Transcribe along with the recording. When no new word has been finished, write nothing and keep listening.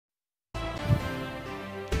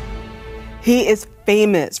He is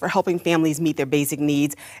famous for helping families meet their basic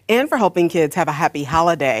needs and for helping kids have a happy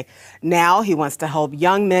holiday. Now he wants to help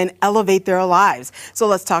young men elevate their lives. So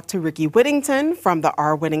let's talk to Ricky Whittington from the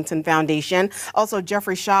R. Whittington Foundation. Also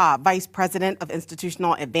Jeffrey Shaw, Vice President of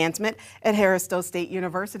Institutional Advancement at Harris-Stowe State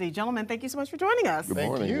University. Gentlemen, thank you so much for joining us. Good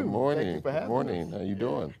morning. Good morning. Thank you for having Good morning. How you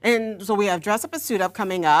doing? And so we have Dress Up a Suit Up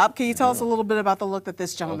coming up. Can you tell us a little bit about the look that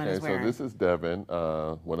this gentleman is wearing? So this is Devin.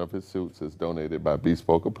 One of his suits is donated by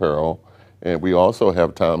Bespoke Apparel. And we also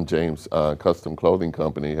have Tom James Custom Clothing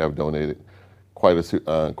Company have donated quite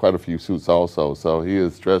a few suits also. So he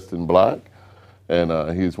is dressed in black,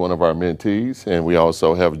 and he's one of our mentees. And we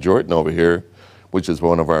also have Jordan over here, which is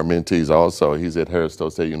one of our mentees also. He's at Harris-Stowe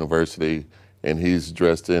State University, and he's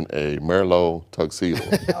dressed in a Merlot tuxedo.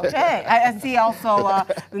 Okay, I see also,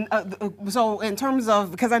 so in terms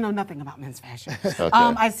of, because I know nothing about men's fashion, okay.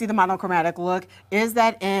 I see the monochromatic look. Is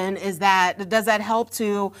that in, does that help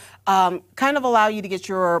to kind of allow you to get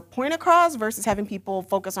your point across versus having people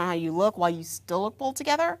focus on how you look while you still look pulled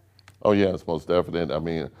together? Oh yes, most definite. I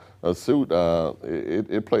mean, a suit,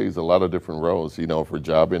 it plays a lot of different roles, you know, for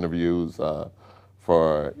job interviews,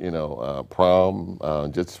 for, you know, prom,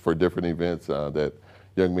 just for different events that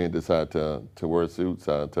young men decide to wear suits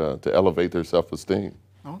to elevate their self-esteem.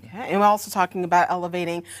 Okay, and we're also talking about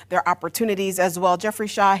elevating their opportunities as well. Jeffrey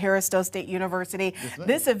Shaw, Harris-Stowe State University.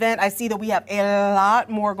 This event, I see that we have a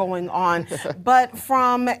lot more going on, but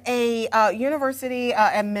from a university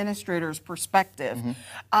administrator's perspective,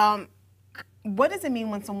 what does it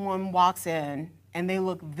mean when someone walks in and they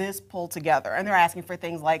look this pulled together and they're asking for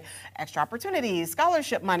things like extra opportunities,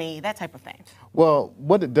 scholarship money, that type of thing? Well,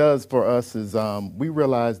 what it does for us is we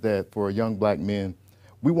realize that for young black men,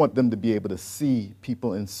 we want them to be able to see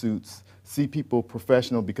people in suits, see people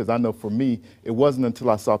professional, because I know for me, it wasn't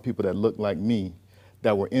until I saw people that looked like me,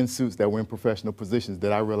 that were in suits, that were in professional positions,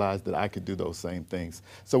 that I realized that I could do those same things.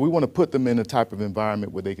 So we want to put them in a type of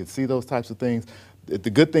environment where they can see those types of things.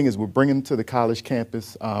 The good thing is we're bringing them to the college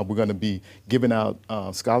campus. We're going to be giving out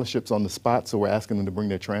scholarships on the spot, so we're asking them to bring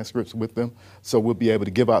their transcripts with them. So we'll be able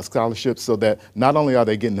to give out scholarships so that not only are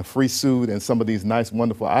they getting a free suit and some of these nice,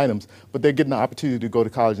 wonderful items, but they're getting the opportunity to go to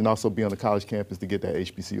college and also be on the college campus to get that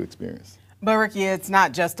HBCU experience. But Ricky, it's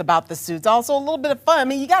not just about the suits, also a little bit of fun. I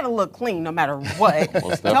mean, you got to look clean no matter what.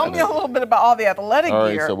 Tell me a little bit about all the athletic gear. All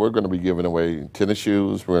right, so we're going to be giving away tennis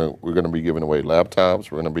shoes. We're going to be giving away laptops.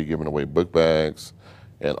 We're going to be giving away book bags.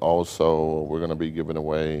 And also, we're going to be giving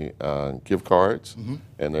away gift cards.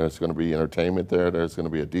 And there's going to be entertainment there. There's going to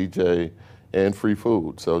be a DJ and free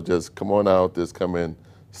food. So just come on out this coming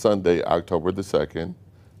Sunday, October the 2nd,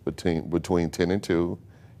 between 10 and 2,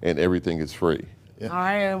 and everything is free. Yeah. All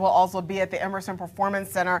right, and we'll also be at the Emerson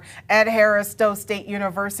Performance Center at Harris-Stowe State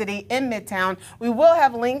University in Midtown. We will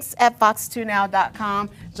have links at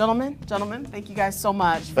fox2now.com. Gentlemen, thank you guys so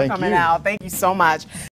much for coming out. Thank you so much.